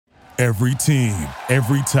Every team,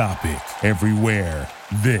 every topic, everywhere.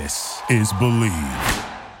 This is Believe.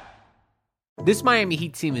 This Miami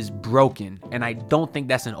Heat team is broken, and I don't think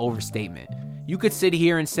that's an overstatement. You could sit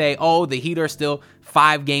here and say, oh, the Heat are still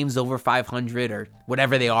 5 games over 500 or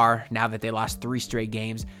whatever they are now that they lost 3 straight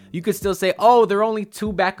games. You could still say, oh, they're only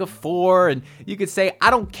 2 back of 4. And you could say, I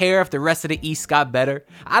don't care if the rest of the East got better.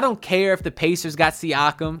 I don't care if the Pacers got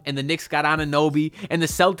Siakam and the Knicks got Anunoby and the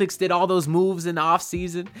Celtics did all those moves in the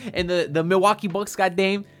offseason and the Milwaukee Bucks got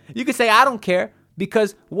Dame. You could say, I don't care,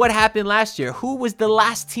 because what happened last year? Who was the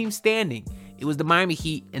last team standing? It was the Miami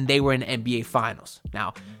Heat, and they were in the NBA Finals.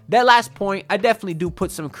 Now, that last point, I definitely do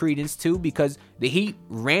put some credence to, because the Heat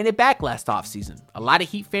ran it back last offseason. A lot of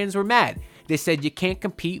Heat fans were mad. They said you can't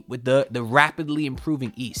compete with the rapidly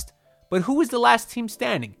improving East. But who was the last team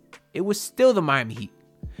standing? It was still the Miami Heat.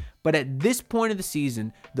 But at this point of the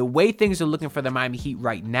season, the way things are looking for the Miami Heat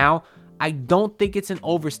right now, I don't think it's an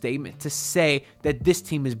overstatement to say that this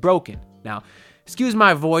team is broken. Now, excuse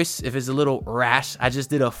my voice if it's a little rash. I just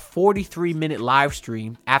did a 43-minute live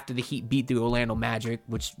stream after the Heat beat the Orlando Magic,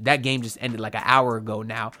 which that game just ended like an hour ago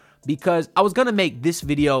now, because I was going to make this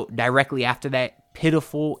video directly after that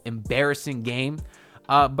pitiful, embarrassing game.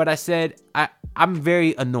 But I said, I'm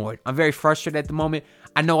very annoyed. I'm very frustrated at the moment.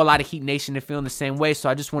 I know a lot of Heat Nation are feeling the same way, so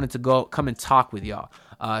I just wanted to come and talk with y'all.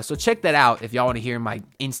 So check that out if y'all want to hear my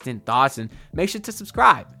instant thoughts, and make sure to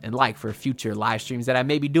subscribe and like for future live streams that I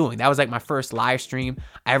may be doing. That was like my first live stream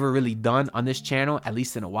I ever really done on this channel, at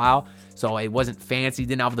least in a while. So it wasn't fancy,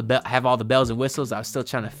 didn't have all the bells and whistles. I was still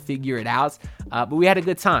trying to figure it out, but we had a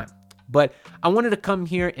good time. But I wanted to come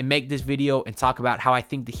here and make this video and talk about how I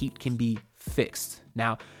think the Heat can be fixed.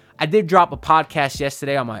 Now, I did drop a podcast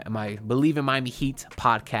yesterday on my Believe in Miami Heat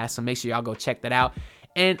podcast, so make sure y'all go check that out.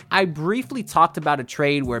 And I briefly talked about a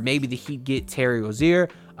trade where maybe the Heat get Terry Rozier,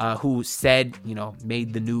 who said,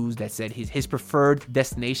 made the news that said his preferred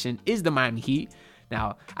destination is the Miami Heat.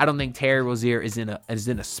 Now, I don't think Terry Rozier is in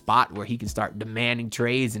a spot where he can start demanding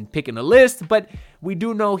trades and picking a list, but we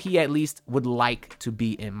do know he at least would like to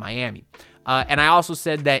be in Miami. And I also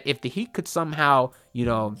said that if the Heat could somehow,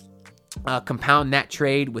 compound that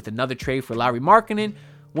trade with another trade for Lauri Markkanen,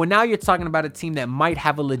 well, now you're talking about a team that might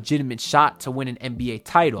have a legitimate shot to win an NBA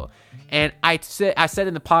title. And I said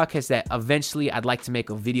in the podcast that eventually I'd like to make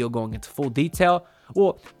a video going into full detail.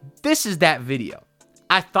 Well, this is that video.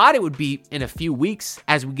 I thought it would be in a few weeks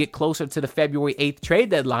as we get closer to the February 8th trade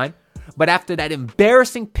deadline. But after that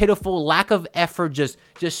embarrassing, pitiful, lack of effort, just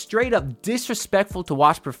straight up disrespectful to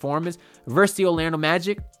watch performance versus the Orlando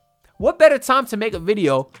Magic, what better time to make a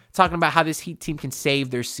video talking about how this Heat team can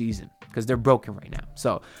save their season? Because they're broken right now.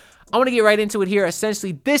 So I want to get right into it here.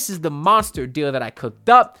 Essentially, this is the monster deal that I cooked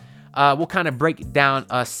up. We'll kind of break it down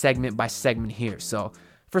segment by segment here. So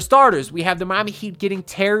for starters, we have the Miami Heat getting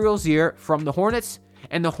Terry Rozier from the Hornets,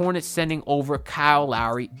 and the Hornets sending over Kyle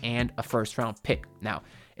Lowry and a first-round pick. Now,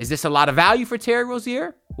 is this a lot of value for Terry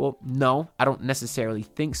Rozier? Well, no, I don't necessarily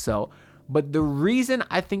think so. But the reason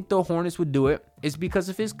I think the Hornets would do it is because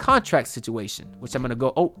of his contract situation, which I'm going to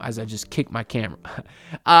go, as I just kicked my camera.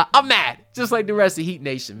 I'm mad, just like the rest of Heat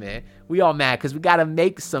Nation, man. We all mad because we got to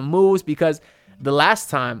make some moves, because the last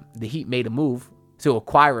time the Heat made a move to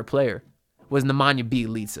acquire a player was Nemanja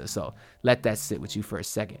Bjelica. So let that sit with you for a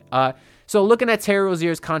second. So looking at Terry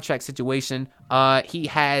Rozier's contract situation, he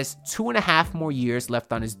has 2.5 more years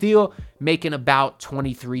left on his deal, making about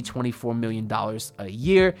 $24 million a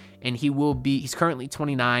year. And he's currently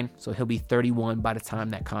 29, so he'll be 31 by the time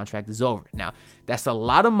that contract is over. Now, that's a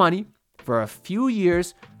lot of money for a few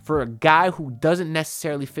years for a guy who doesn't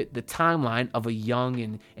necessarily fit the timeline of a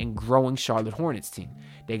young and growing Charlotte Hornets team.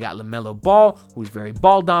 They got LaMelo Ball, who's very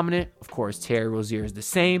ball dominant. Of course, Terry Rozier is the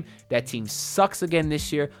same. That team sucks again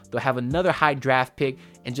this year. They'll have another high draft pick.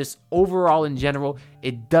 And just overall in general,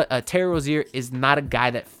 Terry Rozier is not a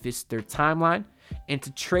guy that fits their timeline. And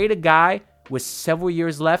to trade a guy with several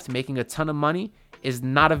years left making a ton of money is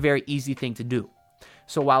not a very easy thing to do.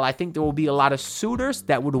 So while I think there will be a lot of suitors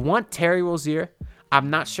that would want Terry Rozier, I'm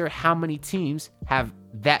not sure how many teams have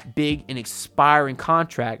that big an expiring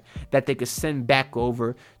contract that they could send back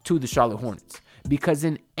over to the Charlotte Hornets. Because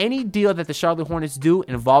in any deal that the Charlotte Hornets do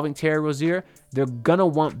involving Terry Rozier, they're going to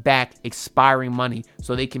want back expiring money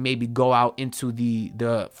so they can maybe go out into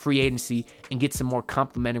the free agency and get some more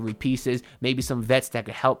complementary pieces, maybe some vets that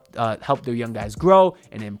could help their young guys grow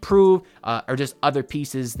and improve, or just other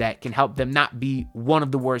pieces that can help them not be one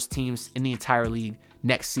of the worst teams in the entire league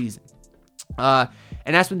next season.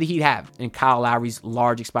 And that's when the Heat have in Kyle Lowry's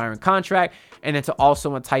large expiring contract. And then to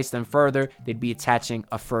also entice them further, they'd be attaching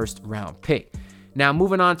a first round pick. Now,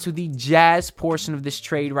 moving on to the Jazz portion of this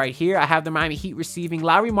trade right here, I have the Miami Heat receiving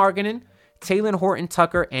Lauri Markkanen, Talen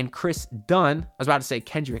Horton-Tucker, and Chris Dunn. I was about to say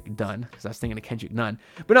Kendrick Dunn because I was thinking of Kendrick Nunn.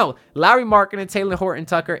 But no, Lauri Markkanen, Talen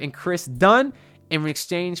Horton-Tucker, and Chris Dunn in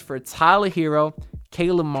exchange for Tyler Hero,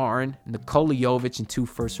 Caleb Martin, Nikola Jovic, and 2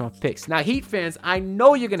 first-round picks. Now, Heat fans, I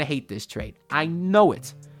know you're going to hate this trade. I know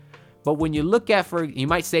it. But when you look at, you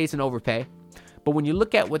might say it's an overpay, but when you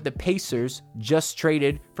look at what the Pacers just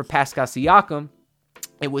traded for Pascal Siakam,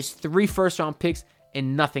 it was 3 first-round picks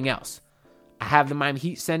and nothing else. I have the Miami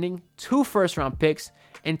Heat sending 2 first-round picks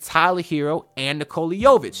and Tyler Hero and Nikola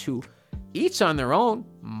Jovic, who each on their own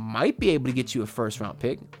might be able to get you a first-round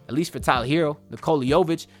pick, at least for Tyler Hero. Nikola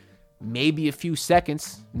Jovic, maybe a few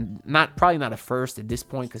seconds, probably not a first at this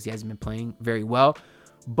point because he hasn't been playing very well,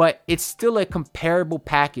 but it's still a comparable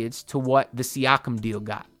package to what the Siakam deal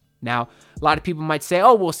got. Now, a lot of people might say,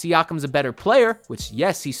 oh, well, Siakam's a better player, which,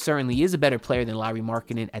 yes, he certainly is a better player than Lauri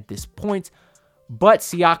Markkanen at this point, but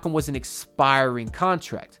Siakam was an expiring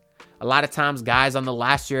contract. A lot of times, guys on the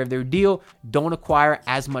last year of their deal don't acquire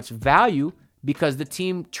as much value because the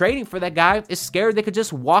team trading for that guy is scared they could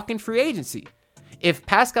just walk in free agency. If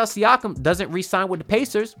Pascal Siakam doesn't re-sign with the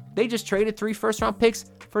Pacers, they just traded 3 first-round picks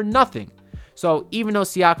for nothing. So even though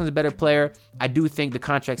Siakam's a better player, I do think the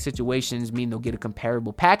contract situations mean they'll get a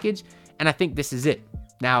comparable package, and I think this is it.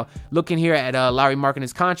 Now, looking here at Lauri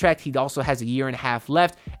Markkanen's contract, he also has a year and a half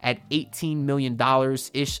left at $18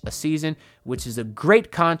 million-ish a season, which is a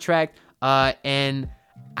great contract. And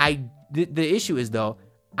the issue is, though,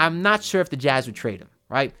 I'm not sure if the Jazz would trade him,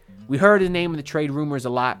 right? We heard his name in the trade rumors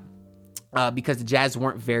a lot because the Jazz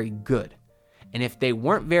weren't very good. And if they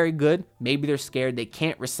weren't very good, maybe they're scared they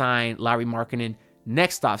can't re-sign Lauri Markkanen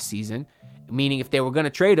next offseason, meaning if they were going to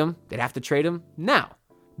trade him, they'd have to trade him now.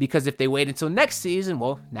 Because if they wait until next season,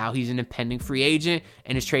 well, now he's an impending free agent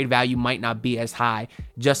and his trade value might not be as high,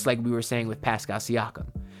 just like we were saying with Pascal Siakam.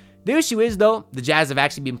 The issue is, though, the Jazz have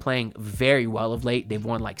actually been playing very well of late. They've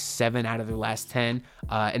won like 7 out of their last 10,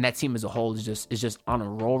 and that team as a whole is just on a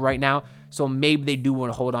roll right now. So maybe they do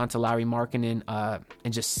want to hold on to Lauri Markkanen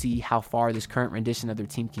and just see how far this current rendition of their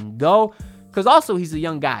team can go. Because also, he's a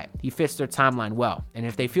young guy. He fits their timeline well. And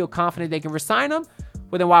if they feel confident they can re-sign him,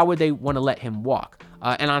 well, then why would they want to let him walk?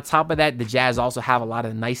 And on top of that, the Jazz also have a lot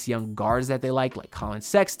of nice young guards that they like Colin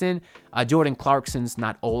Sexton. Jordan Clarkson's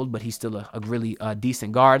not old, but he's still a really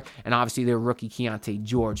decent guard. And obviously, their rookie Keontae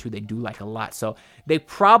George, who they do like a lot. So they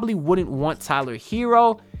probably wouldn't want Tyler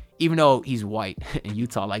Hero, even though he's white, and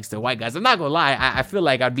Utah likes their white guys. I'm not going to lie. I feel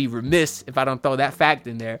like I'd be remiss if I don't throw that fact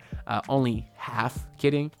in there. Only half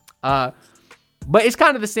kidding. But it's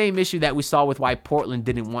kind of the same issue that we saw with why Portland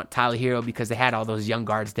didn't want Tyler Hero, because they had all those young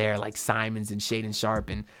guards there like Simons and Shaedon Sharpe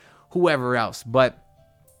and whoever else. But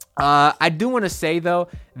I do want to say, though,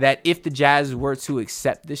 that if the Jazz were to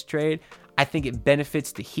accept this trade, I think it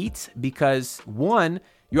benefits the Heat because, one,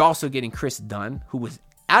 you're also getting Chris Dunn, who was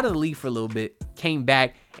out of the league for a little bit, came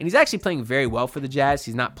back, and he's actually playing very well for the Jazz.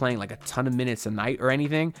 He's not playing like a ton of minutes a night or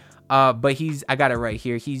anything. But I got it right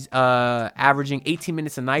here. He's averaging 18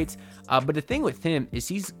 minutes a night. But the thing with him is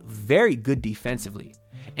he's very good defensively.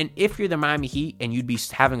 And if you're the Miami Heat and you'd be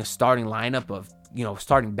having a starting lineup of,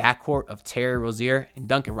 starting backcourt of Terry Rozier and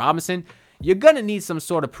Duncan Robinson, you're going to need some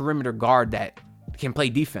sort of perimeter guard that can play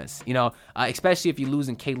defense, especially if you're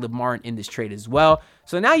losing Caleb Martin in this trade as well.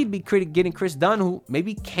 So now you'd be getting Chris Dunn, who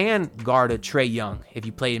maybe can guard a Trae Young if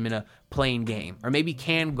you play him in a playing game, or maybe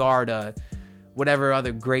can guard a whatever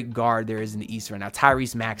other great guard there is in the East right now,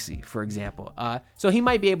 Tyrese Maxey, for example. So he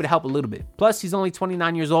might be able to help a little bit. Plus, he's only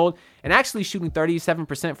 29 years old and actually shooting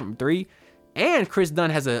 37% from 3. And Chris Dunn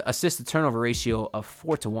has an assist-to-turnover ratio of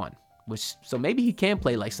 4-1. So maybe he can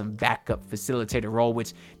play like some backup facilitator role,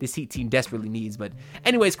 which this Heat team desperately needs. But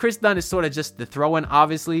anyways, Chris Dunn is sort of just the throw-in,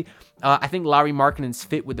 obviously. I think Lauri Markkanen's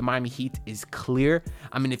fit with the Miami Heat is clear.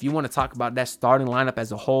 I mean, if you want to talk about that starting lineup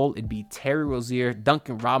as a whole, it'd be Terry Rozier,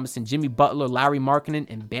 Duncan Robinson, Jimmy Butler, Lauri Markkanen,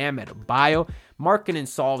 and Bam Adebayo. Markkanen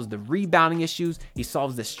solves the rebounding issues. He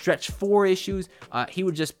solves the stretch 4 issues. He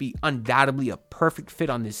would just be undoubtedly a perfect fit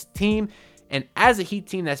on this team. And as a Heat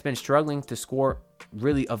team that's been struggling to score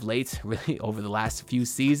really of late, really over the last few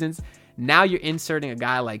seasons, now you're inserting a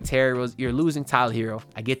guy like Terry Rozier. You're losing Tyler Hero.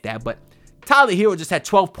 I get that. But Tyler Hero just had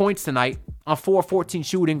 12 points tonight on 4-14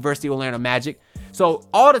 shooting versus the Orlando Magic. So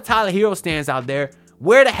all the Tyler Hero stands out there,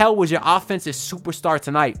 where the hell was your offensive superstar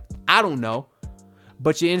tonight? I don't know.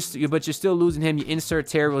 But you're still losing him. You insert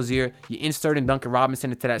Terry Rozier. You insert in Duncan Robinson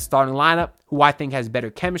into that starting lineup, who I think has better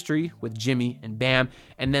chemistry with Jimmy and Bam.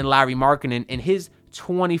 And then Lauri Markkanen and his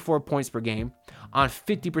 24 points per game on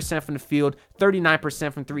 50% from the field,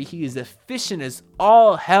 39% from 3. He is efficient as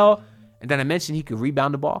all hell. And then I mentioned he could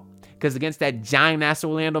rebound the ball, because against that giant-ass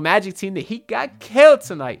Orlando Magic team, the Heat got killed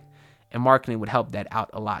tonight. And Markkanen would help that out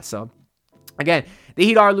a lot. So, again, the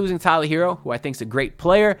Heat are losing Tyler Hero, who I think is a great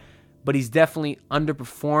player, but he's definitely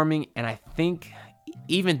underperforming. And I think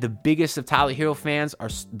even the biggest of Tyler Hero fans are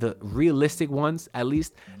the realistic ones, at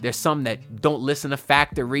least. There's some that don't listen to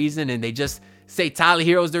fact or reason, and they just say Tyler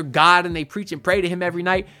Hero is their God, and they preach and pray to him every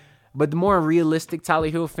night. But the more realistic Tyler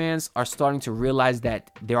Hero fans are starting to realize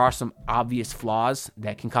that there are some obvious flaws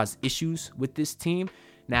that can cause issues with this team.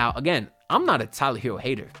 Now, again, I'm not a Tyler Hero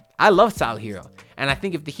hater. I love Tyler Hero. And I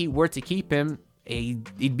think if the Heat were to keep him,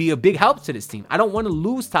 he'd be a big help to this team. I don't want to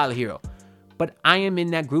lose Tyler Hero. But I am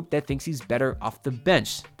in that group that thinks he's better off the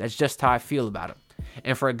bench. That's just how I feel about him.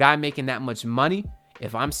 And for a guy making that much money,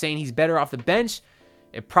 if I'm saying he's better off the bench,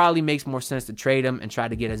 it probably makes more sense to trade him and try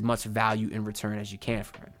to get as much value in return as you can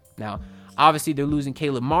for him. Now, obviously, they're losing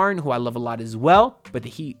Caleb Martin, who I love a lot as well, but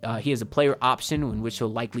he has a player option in which he'll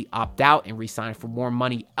likely opt out and re-sign for more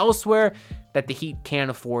money elsewhere that the Heat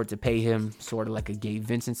can't afford to pay him, sort of like a Gabe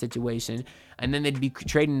Vincent situation. And then they'd be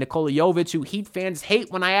trading Nikola Jovic, who Heat fans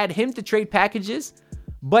hate when I add him to trade packages.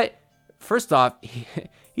 But first off,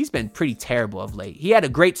 he's been pretty terrible of late. He had a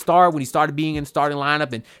great start when he started being in the starting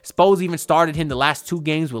lineup, and Spo even started him the last 2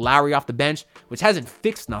 games with Lowry off the bench, which hasn't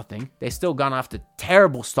fixed nothing. They've still gone off to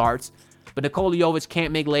terrible starts. But Nikola Jovic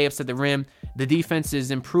can't make layups at the rim. The defense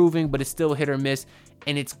is improving, but it's still hit or miss.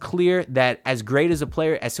 And it's clear that as great as a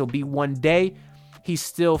player as he'll be one day, he's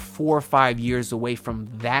still 4 or 5 years away from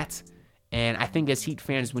that. And I think as Heat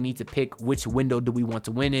fans, we need to pick which window do we want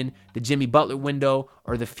to win in, the Jimmy Butler window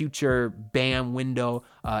or the future Bam window.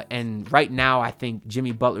 And right now, I think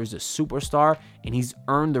Jimmy Butler is a superstar, and he's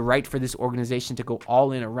earned the right for this organization to go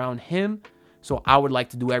all in around him. So I would like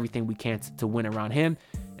to do everything we can to win around him.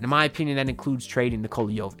 And in my opinion, that includes trading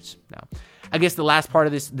Nikola Jovic. Now, I guess the last part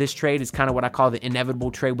of this trade is kind of what I call the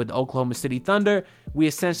inevitable trade with the Oklahoma City Thunder. We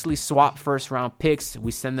essentially swap first-round picks.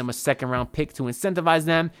 We send them a second-round pick to incentivize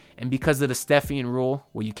them. And because of the Stepien rule,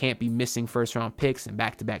 where you can't be missing first-round picks in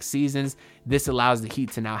back-to-back seasons, this allows the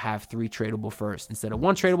Heat to now have 3 tradable firsts instead of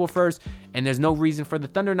 1 tradable first. And there's no reason for the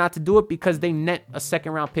Thunder not to do it because they net a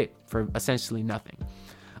second-round pick for essentially nothing.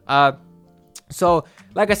 So,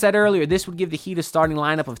 like I said earlier, this would give the Heat a starting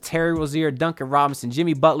lineup of Terry Rozier, Duncan Robinson,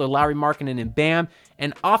 Jimmy Butler, Lauri Markkanen, and Bam.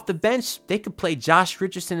 And off the bench, they could play Josh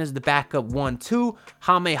Richardson as the backup 1-2,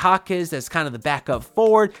 Jaime Jaquez as kind of the backup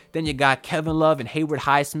forward. Then you got Kevin Love and Hayward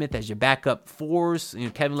Highsmith as your backup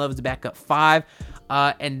 4s. Kevin Love is the backup 5.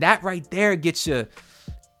 And that right there gets you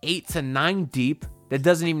 8 to 9 deep. That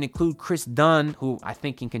doesn't even include Chris Dunn, who I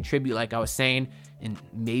think can contribute, like I was saying, and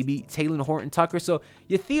maybe Talen Horton-Tucker. So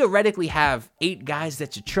you theoretically have 8 guys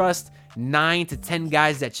that you trust, 9 to 10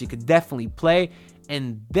 guys that you could definitely play.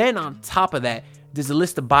 And then on top of that, there's a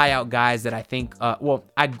list of buyout guys that I think, I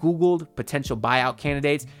Googled potential buyout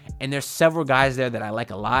candidates, and there's several guys there that I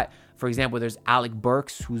like a lot. For example, there's Alec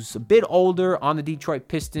Burks, who's a bit older on the Detroit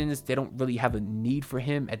Pistons. They don't really have a need for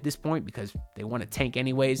him at this point because they want to tank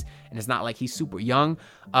anyways, and it's not like he's super young.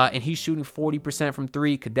 And he's shooting 40% from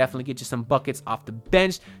 3, could definitely get you some buckets off the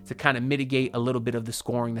bench to kind of mitigate a little bit of the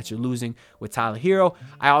scoring that you're losing with Tyler Hero.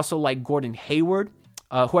 I also like Gordon Hayward,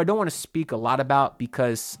 who I don't want to speak a lot about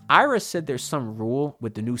because Ira said there's some rule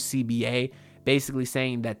with the new CBA basically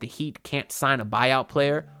saying that the Heat can't sign a buyout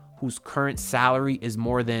player whose current salary is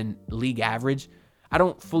more than league average. I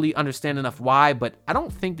don't fully understand enough why, but I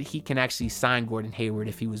don't think that he can actually sign Gordon Hayward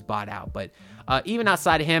if he was bought out. But even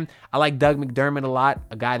outside of him, I like Doug McDermott a lot,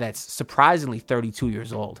 a guy that's surprisingly 32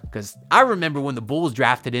 years old. Because I remember when the Bulls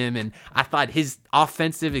drafted him, and I thought his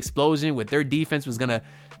offensive explosion with their defense was going to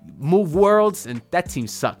move worlds, and that team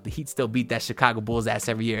sucked. The Heat still beat that Chicago Bulls ass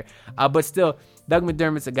every year. But still, Doug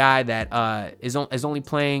McDermott's a guy that is only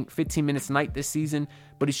playing 15 minutes a night this season,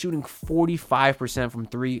 but he's shooting 45% from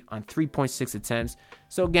 3 on 3.6 attempts.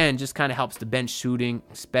 So again, just kind of helps the bench shooting,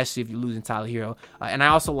 especially if you're losing Tyler Hero. And I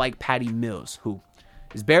also like Patty Mills, who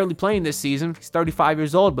is barely playing this season. He's 35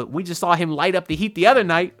 years old, but we just saw him light up the Heat the other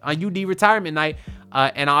night on UD retirement night.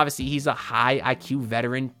 And obviously, he's a high IQ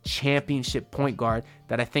veteran championship point guard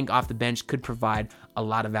that I think off the bench could provide a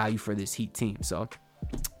lot of value for this Heat team. So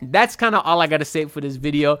that's kind of all I got to say for this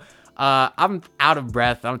video. I'm out of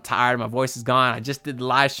breath. I'm tired. My voice is gone. I just did the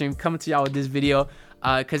live stream coming to y'all with this video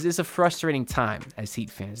because it's a frustrating time as Heat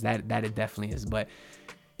fans. That it definitely is. But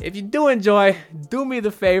If you do enjoy, do me the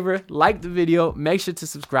favor, like the video, make sure to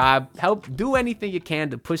subscribe, help do anything you can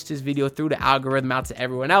to push this video through the algorithm out to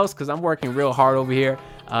everyone else, because I'm working real hard over here,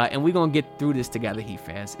 and we're going to get through this together, Heat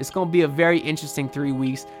fans. It's going to be a very interesting 3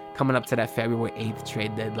 weeks coming up to that February 8th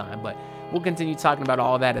trade deadline, but we'll continue talking about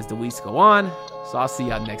all that as the weeks go on, so I'll see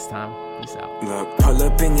y'all next time. Peace out. Look, pull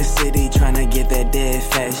up in the city tryna get that dead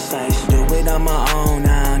face. Do it on my own,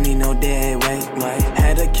 I don't need no dead weight.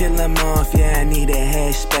 Had to kill him off, yeah, I need a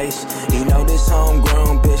head space. You know this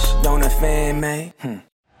homegrown bitch don't offend me.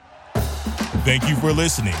 Thank you for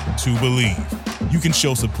listening to Believe. You can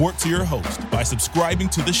show support to your host by subscribing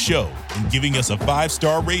to the show and giving us a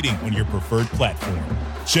 5-star rating on your preferred platform.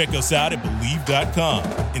 Check us out at Believe.com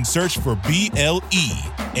and search for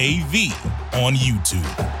BLEAV on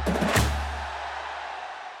YouTube.